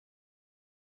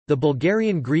The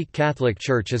Bulgarian Greek Catholic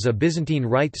Church is a Byzantine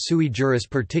Rite sui juris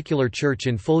particular church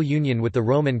in full union with the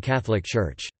Roman Catholic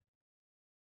Church.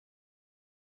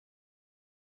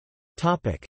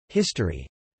 History.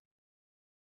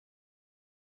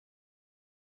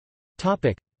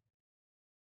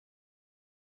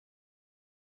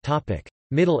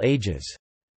 Middle Ages.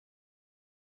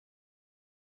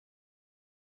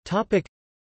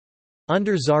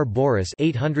 Under Tsar Boris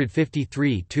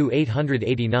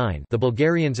 (853–889), the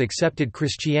Bulgarians accepted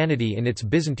Christianity in its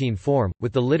Byzantine form,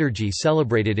 with the liturgy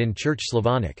celebrated in Church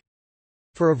Slavonic.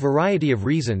 For a variety of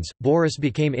reasons, Boris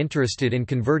became interested in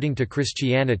converting to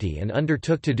Christianity and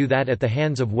undertook to do that at the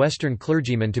hands of Western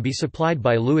clergymen to be supplied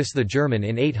by Louis the German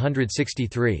in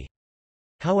 863.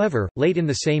 However, late in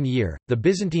the same year, the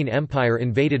Byzantine Empire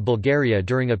invaded Bulgaria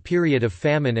during a period of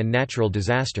famine and natural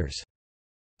disasters.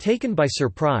 Taken by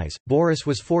surprise, Boris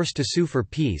was forced to sue for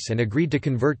peace and agreed to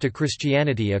convert to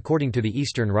Christianity according to the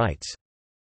Eastern rites.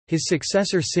 His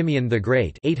successor Simeon the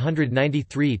Great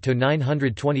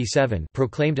 (893–927)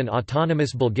 proclaimed an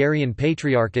autonomous Bulgarian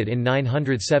Patriarchate in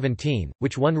 917,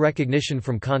 which won recognition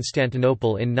from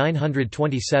Constantinople in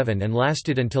 927 and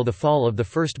lasted until the fall of the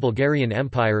First Bulgarian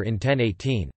Empire in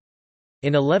 1018.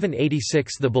 In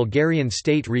 1186 the Bulgarian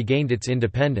state regained its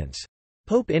independence.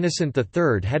 Pope Innocent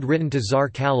III had written to Tsar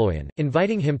Kaloyan,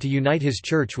 inviting him to unite his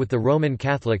church with the Roman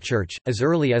Catholic Church, as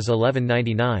early as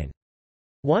 1199.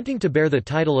 Wanting to bear the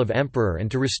title of emperor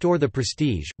and to restore the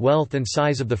prestige, wealth and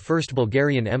size of the First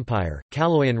Bulgarian Empire,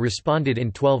 Kaloyan responded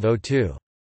in 1202.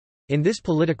 In this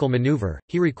political maneuver,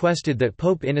 he requested that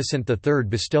Pope Innocent III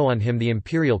bestow on him the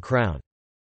imperial crown.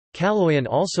 Kaloyan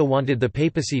also wanted the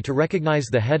papacy to recognize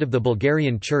the head of the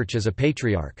Bulgarian Church as a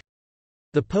patriarch.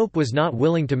 The Pope was not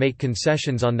willing to make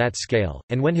concessions on that scale,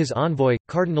 and when his envoy,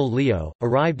 Cardinal Leo,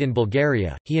 arrived in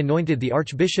Bulgaria, he anointed the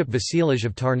Archbishop Vasilij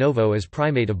of Tarnovo as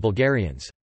primate of Bulgarians.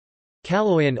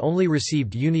 Kaloyan only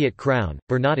received uniate crown,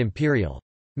 but not imperial.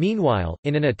 Meanwhile,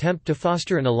 in an attempt to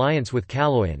foster an alliance with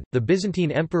Kaloyan, the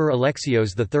Byzantine Emperor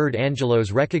Alexios III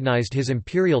Angelos recognized his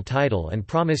imperial title and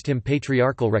promised him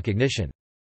patriarchal recognition.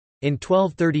 In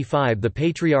 1235 the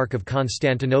Patriarch of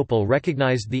Constantinople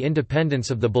recognized the independence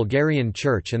of the Bulgarian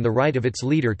Church and the right of its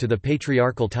leader to the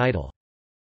patriarchal title.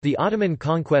 The Ottoman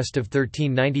conquest of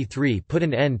 1393 put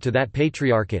an end to that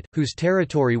patriarchate, whose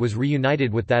territory was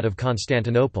reunited with that of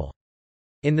Constantinople.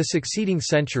 In the succeeding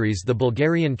centuries the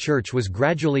Bulgarian Church was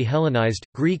gradually Hellenized,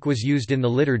 Greek was used in the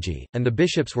liturgy, and the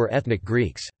bishops were ethnic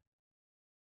Greeks.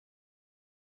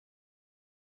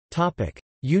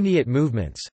 Uniate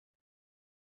movements.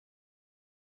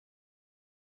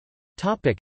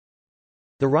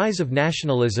 The rise of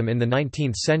nationalism in the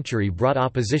 19th century brought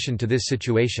opposition to this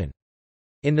situation.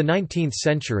 In the 19th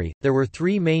century, there were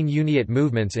three main uniate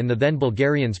movements in the then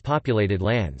Bulgarians' populated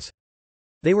lands.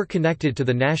 They were connected to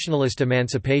the nationalist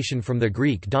emancipation from the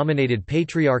Greek-dominated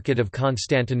Patriarchate of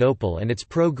Constantinople and its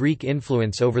pro-Greek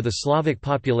influence over the Slavic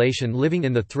population living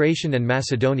in the Thracian and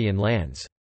Macedonian lands.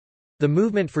 The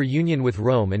movement for union with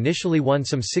Rome initially won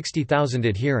some 60,000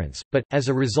 adherents, but, as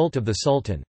a result of the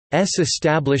Sultan's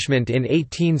establishment in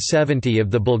 1870 of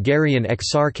the Bulgarian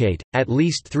Exarchate, at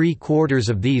least three-quarters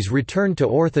of these returned to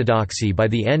orthodoxy by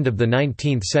the end of the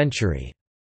 19th century.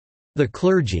 The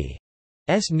clergy's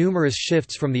numerous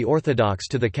shifts from the Orthodox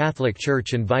to the Catholic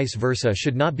Church and vice versa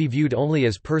should not be viewed only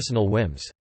as personal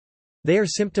whims. They are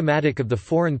symptomatic of the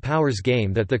foreign powers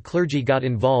game that the clergy got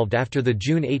involved after the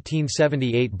June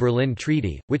 1878 Berlin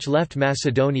Treaty, which left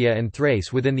Macedonia and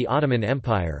Thrace within the Ottoman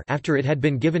Empire after it had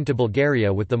been given to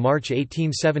Bulgaria with the March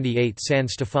 1878 San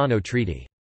Stefano Treaty.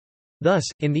 Thus,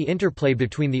 in the interplay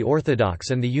between the Orthodox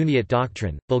and the Uniate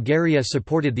doctrine, Bulgaria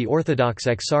supported the Orthodox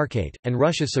Exarchate, and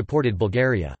Russia supported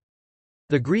Bulgaria.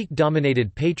 The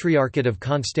Greek-dominated Patriarchate of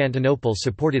Constantinople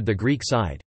supported the Greek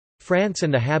side. France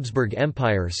and the Habsburg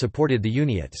Empire supported the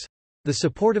Uniates. The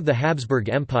support of the Habsburg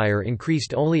Empire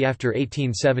increased only after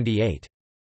 1878.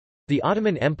 The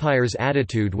Ottoman Empire's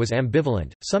attitude was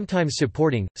ambivalent, sometimes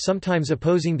supporting, sometimes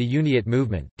opposing the Uniate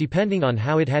movement, depending on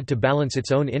how it had to balance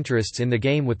its own interests in the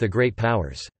game with the great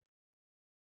powers.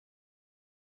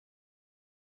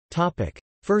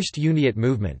 First Uniate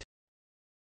movement.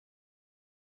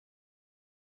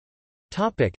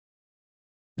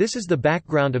 This is the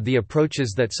background of the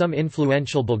approaches that some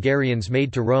influential Bulgarians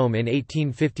made to Rome in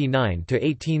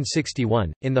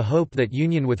 1859–1861, in the hope that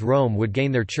union with Rome would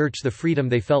gain their church the freedom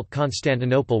they felt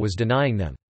Constantinople was denying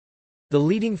them. The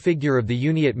leading figure of the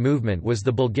Uniate movement was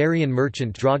the Bulgarian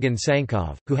merchant Dragan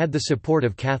Sankov, who had the support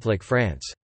of Catholic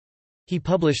France. He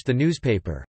published the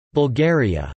newspaper,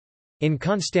 Bulgaria, in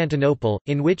Constantinople,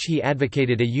 in which he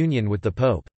advocated a union with the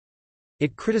Pope.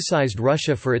 It criticized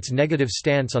Russia for its negative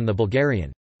stance on the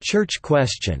Bulgarian church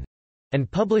question and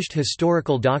published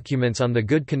historical documents on the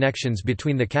good connections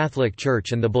between the Catholic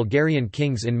Church and the Bulgarian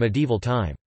kings in medieval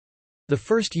time. The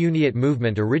first Uniate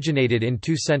movement originated in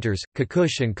two centers,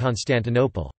 Kakush and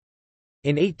Constantinople.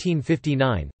 In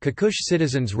 1859, Kakush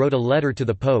citizens wrote a letter to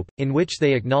the Pope, in which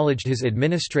they acknowledged his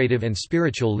administrative and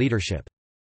spiritual leadership.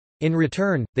 In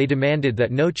return, they demanded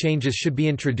that no changes should be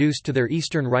introduced to their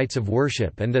Eastern rites of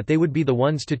worship and that they would be the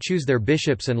ones to choose their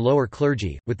bishops and lower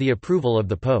clergy, with the approval of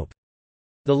the Pope.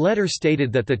 The letter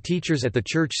stated that the teachers at the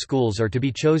church schools are to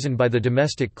be chosen by the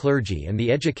domestic clergy and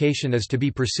the education is to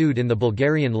be pursued in the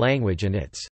Bulgarian language and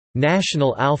its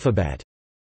national alphabet.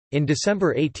 In December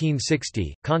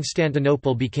 1860,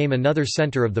 Constantinople became another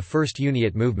center of the first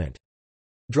Uniate movement.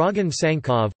 Dragan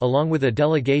Sankov, along with a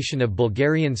delegation of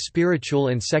Bulgarian spiritual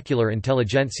and secular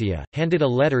intelligentsia, handed a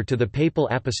letter to the papal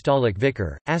apostolic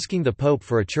vicar, asking the Pope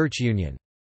for a church union.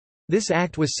 This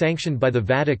act was sanctioned by the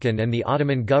Vatican and the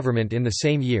Ottoman government in the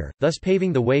same year, thus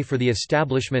paving the way for the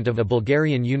establishment of a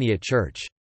Bulgarian Uniate Church.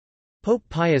 Pope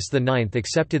Pius IX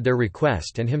accepted their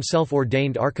request and himself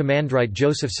ordained Archimandrite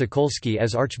Joseph Sokolsky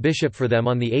as archbishop for them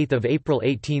on 8 April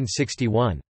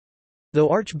 1861. Though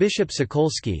Archbishop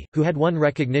Sokolsky, who had won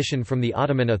recognition from the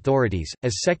Ottoman authorities,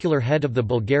 as secular head of the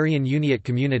Bulgarian Uniate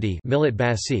community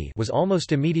was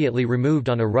almost immediately removed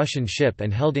on a Russian ship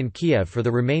and held in Kiev for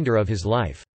the remainder of his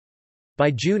life. By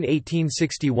June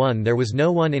 1861 there was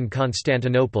no one in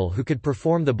Constantinople who could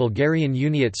perform the Bulgarian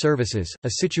Uniate services,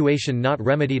 a situation not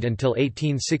remedied until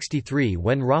 1863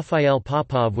 when Raphael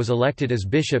Popov was elected as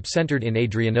bishop centered in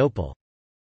Adrianople.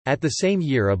 At the same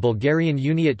year a Bulgarian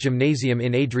Uniate gymnasium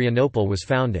in Adrianople was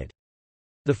founded.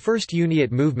 The first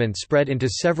Uniate movement spread into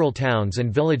several towns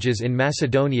and villages in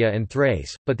Macedonia and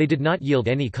Thrace, but they did not yield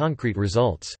any concrete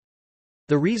results.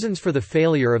 The reasons for the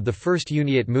failure of the first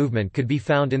Uniate movement could be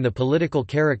found in the political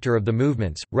character of the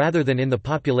movements, rather than in the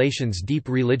population's deep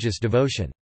religious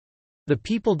devotion. The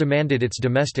people demanded its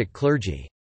domestic clergy.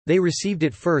 They received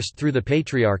it first through the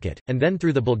Patriarchate, and then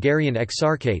through the Bulgarian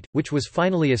Exarchate, which was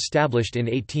finally established in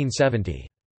 1870.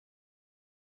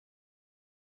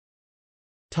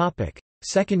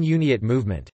 Second Uniate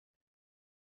movement.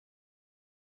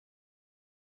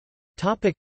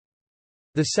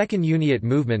 The Second Uniate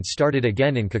movement started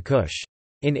again in Kakush.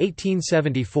 In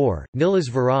 1874, Nilas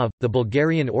Varov, the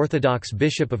Bulgarian Orthodox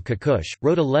Bishop of Kakush,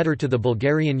 wrote a letter to the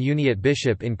Bulgarian Uniate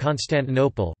Bishop in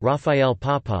Constantinople, Raphael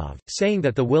Popov, saying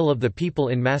that the will of the people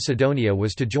in Macedonia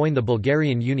was to join the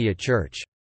Bulgarian Uniate Church.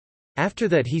 After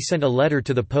that he sent a letter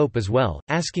to the Pope as well,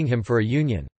 asking him for a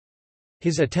union.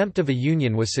 His attempt of a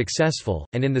union was successful,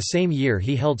 and in the same year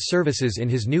he held services in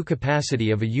his new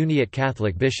capacity of a Uniate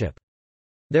Catholic bishop.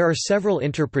 There are several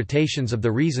interpretations of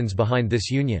the reasons behind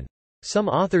this union. Some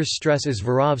authors stress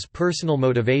Isvarov's personal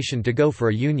motivation to go for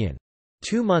a union.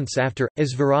 2 months after,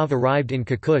 Isvarov arrived in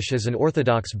Kakush as an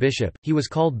Orthodox bishop, he was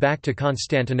called back to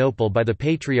Constantinople by the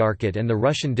Patriarchate and the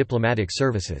Russian diplomatic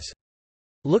services.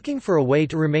 Looking for a way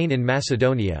to remain in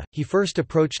Macedonia, he first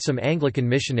approached some Anglican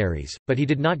missionaries, but he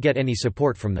did not get any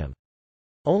support from them.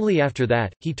 Only after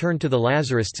that, he turned to the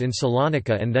Lazarists in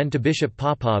Salonika and then to Bishop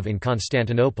Popov in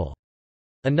Constantinople.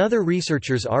 Another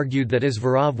researchers argued that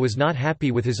Isvarov was not happy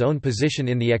with his own position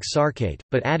in the Exarchate,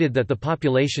 but added that the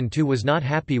population too was not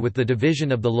happy with the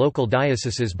division of the local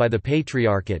dioceses by the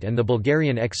Patriarchate and the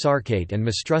Bulgarian Exarchate and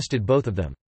mistrusted both of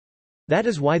them. That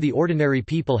is why the ordinary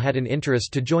people had an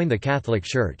interest to join the Catholic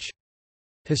Church.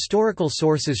 Historical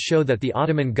sources show that the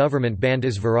Ottoman government banned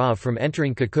Isvarov from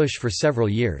entering Kakush for several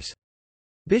years.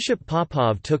 Bishop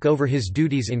Popov took over his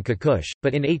duties in Kakush,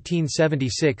 but in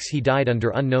 1876 he died under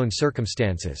unknown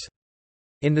circumstances.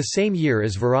 In the same year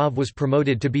Isvarov was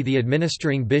promoted to be the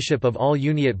administering bishop of all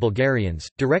Uniate Bulgarians,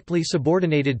 directly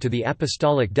subordinated to the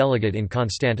apostolic delegate in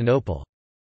Constantinople.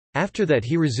 After that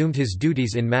he resumed his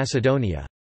duties in Macedonia.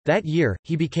 That year,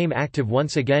 he became active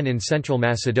once again in Central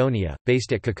Macedonia,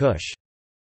 based at Kakush.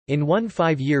 In one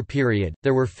 5-year period,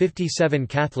 there were 57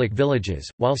 Catholic villages,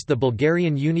 whilst the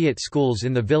Bulgarian Uniate schools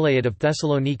in the Vilayet of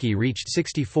Thessaloniki reached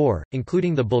 64,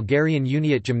 including the Bulgarian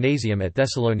Uniate Gymnasium at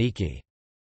Thessaloniki.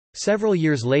 Several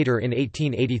years later in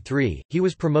 1883, he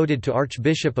was promoted to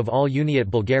Archbishop of all Uniate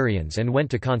Bulgarians and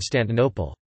went to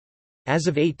Constantinople. As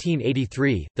of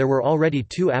 1883, there were already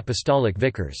 2 apostolic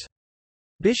vicars.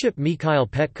 Bishop Mikhail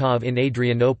Petkov in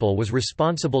Adrianople was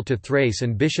responsible to Thrace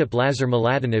and Bishop Lazar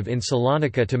Mladenov in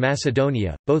Salonika to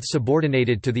Macedonia, both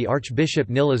subordinated to the Archbishop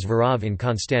Nilas Varov in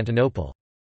Constantinople.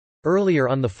 Earlier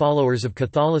on the followers of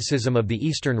Catholicism of the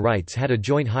Eastern Rites had a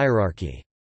joint hierarchy.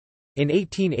 In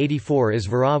 1884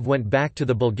 Isvarov went back to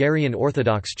the Bulgarian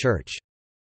Orthodox Church.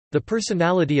 The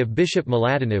personality of Bishop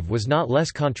Mladenov was not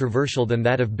less controversial than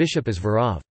that of Bishop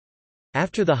Isvarov.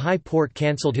 After the High Porte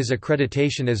cancelled his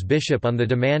accreditation as bishop on the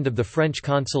demand of the French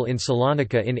consul in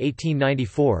Salonika in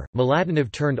 1894,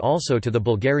 Mladenov turned also to the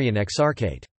Bulgarian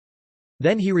Exarchate.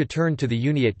 Then he returned to the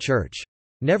Uniate Church.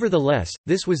 Nevertheless,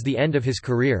 this was the end of his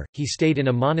career. He stayed in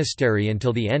a monastery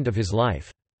until the end of his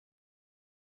life.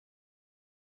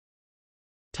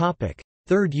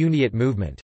 Third Uniate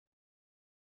movement.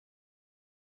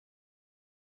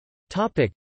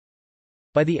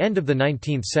 By the end of the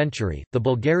 19th century, the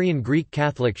Bulgarian Greek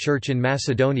Catholic Church in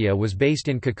Macedonia was based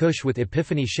in Kakush with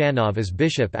Epiphany Shanov as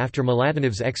bishop after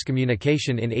Mladenov's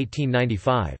excommunication in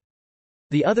 1895.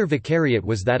 The other vicariate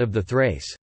was that of the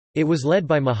Thrace. It was led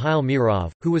by Mihail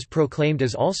Mirov, who was proclaimed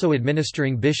as also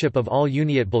administering bishop of all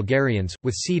Uniate Bulgarians,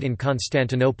 with seat in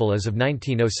Constantinople as of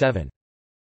 1907.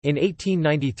 In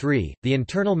 1893, the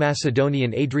internal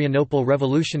Macedonian Adrianople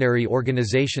Revolutionary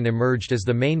Organization emerged as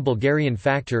the main Bulgarian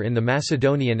factor in the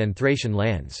Macedonian and Thracian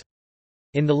lands.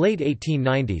 In the late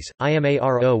 1890s,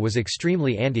 IMARO was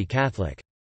extremely anti-Catholic.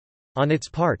 On its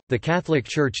part, the Catholic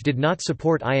Church did not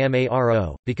support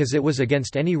IMARO, because it was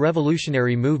against any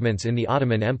revolutionary movements in the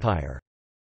Ottoman Empire.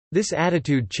 This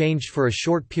attitude changed for a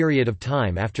short period of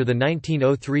time after the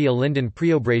 1903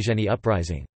 Ilinden-Preobrazheny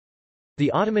uprising.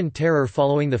 The Ottoman terror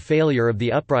following the failure of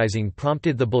the uprising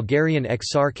prompted the Bulgarian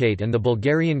Exarchate and the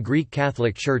Bulgarian Greek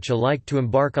Catholic Church alike to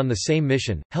embark on the same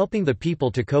mission, helping the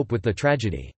people to cope with the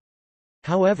tragedy.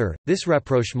 However, this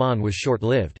rapprochement was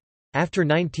short-lived. After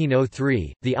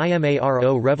 1903, the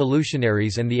IMARO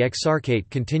revolutionaries and the Exarchate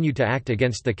continued to act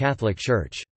against the Catholic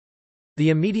Church. The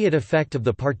immediate effect of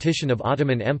the partition of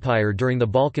Ottoman Empire during the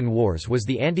Balkan Wars was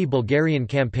the anti-Bulgarian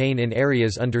campaign in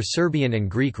areas under Serbian and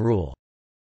Greek rule.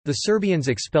 The Serbians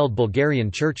expelled Bulgarian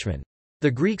churchmen.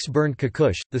 The Greeks burned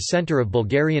Kakush, the center of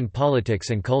Bulgarian politics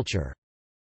and culture.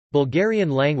 Bulgarian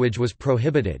language was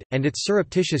prohibited, and its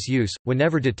surreptitious use,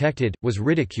 whenever detected, was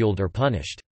ridiculed or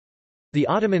punished. The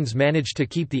Ottomans managed to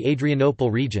keep the Adrianople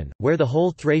region, where the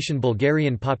whole Thracian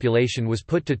Bulgarian population was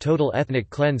put to total ethnic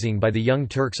cleansing by the Young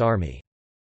Turks' army.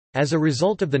 As a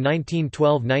result of the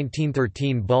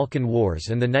 1912–1913 Balkan Wars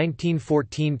and the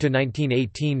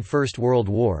 1914–1918 First World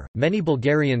War, many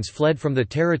Bulgarians fled from the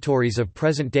territories of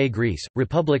present-day Greece,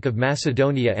 Republic of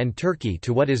Macedonia and Turkey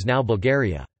to what is now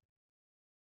Bulgaria.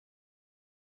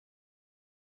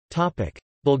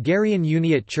 Bulgarian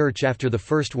Uniate Church after the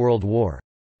First World War.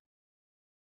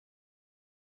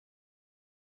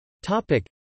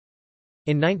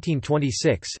 In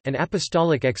 1926, an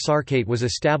apostolic exarchate was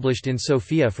established in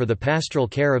Sofia for the pastoral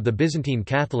care of the Byzantine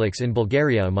Catholics in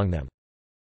Bulgaria among them.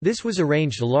 This was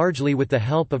arranged largely with the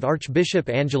help of Archbishop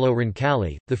Angelo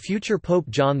Roncalli, the future Pope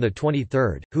John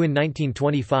XXIII, who in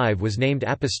 1925 was named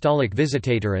Apostolic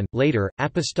Visitator and, later,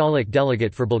 Apostolic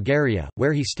Delegate for Bulgaria,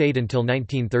 where he stayed until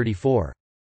 1934.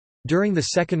 During the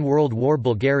Second World War,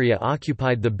 Bulgaria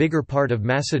occupied the bigger part of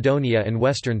Macedonia and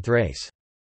western Thrace.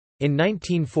 In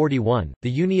 1941,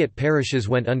 the Uniate parishes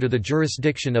went under the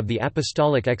jurisdiction of the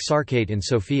Apostolic Exarchate in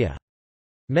Sofia.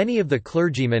 Many of the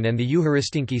clergymen and the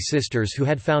Eucharistinki sisters who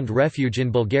had found refuge in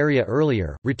Bulgaria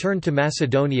earlier, returned to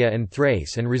Macedonia and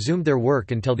Thrace and resumed their work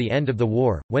until the end of the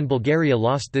war, when Bulgaria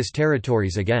lost these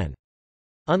territories again.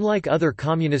 Unlike other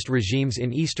communist regimes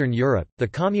in Eastern Europe, the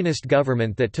communist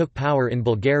government that took power in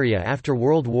Bulgaria after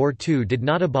World War II did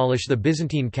not abolish the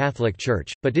Byzantine Catholic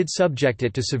Church, but did subject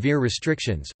it to severe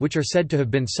restrictions, which are said to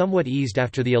have been somewhat eased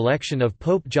after the election of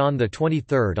Pope John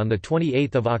XXIII on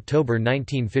 28 October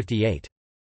 1958.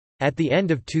 At the end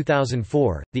of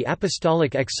 2004, the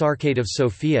Apostolic Exarchate of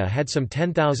Sofia had some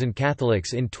 10,000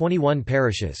 Catholics in 21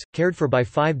 parishes, cared for by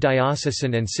 5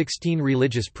 diocesan and 16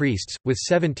 religious priests, with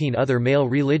 17 other male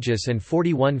religious and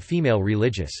 41 female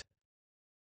religious.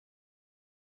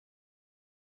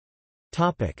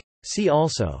 See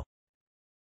also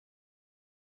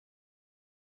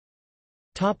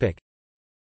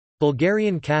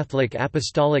Bulgarian Catholic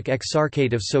Apostolic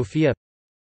Exarchate of Sofia,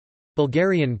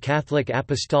 Bulgarian Catholic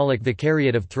Apostolic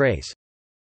Vicariate of Thrace,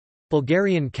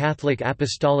 Bulgarian Catholic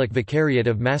Apostolic Vicariate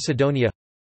of Macedonia,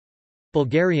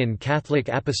 Bulgarian Catholic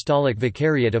Apostolic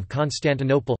Vicariate of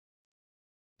Constantinople,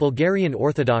 Bulgarian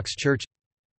Orthodox Church.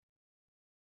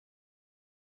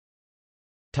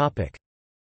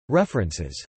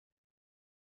 References.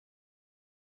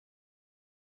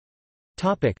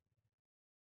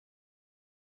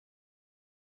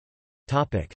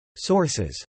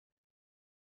 Sources.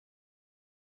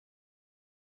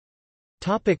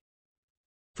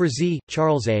 Frazee,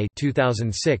 Charles A.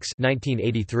 2006,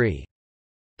 1983.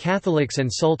 Catholics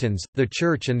and Sultans, the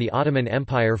Church and the Ottoman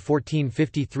Empire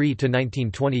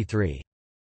 1453–1923.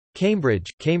 Cambridge,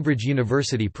 Cambridge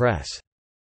University Press.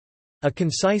 A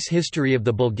concise history of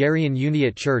the Bulgarian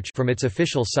Uniate Church from its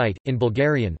official site, in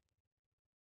Bulgarian.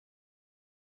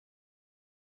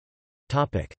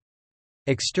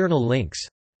 External links.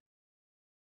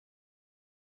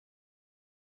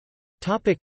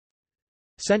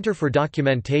 Center for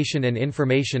Documentation and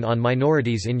Information on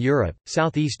Minorities in Europe,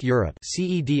 Southeast Europe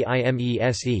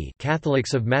CEDIMESE,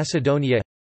 Catholics of Macedonia.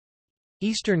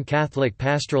 Eastern Catholic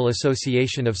Pastoral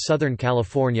Association of Southern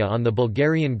California on the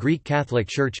Bulgarian Greek Catholic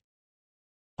Church.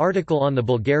 Article on the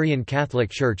Bulgarian Catholic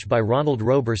Church by Ronald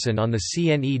Roberson on the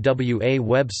CNEWA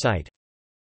website.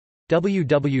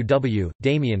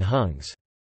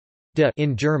 www.damienhungs.de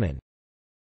in German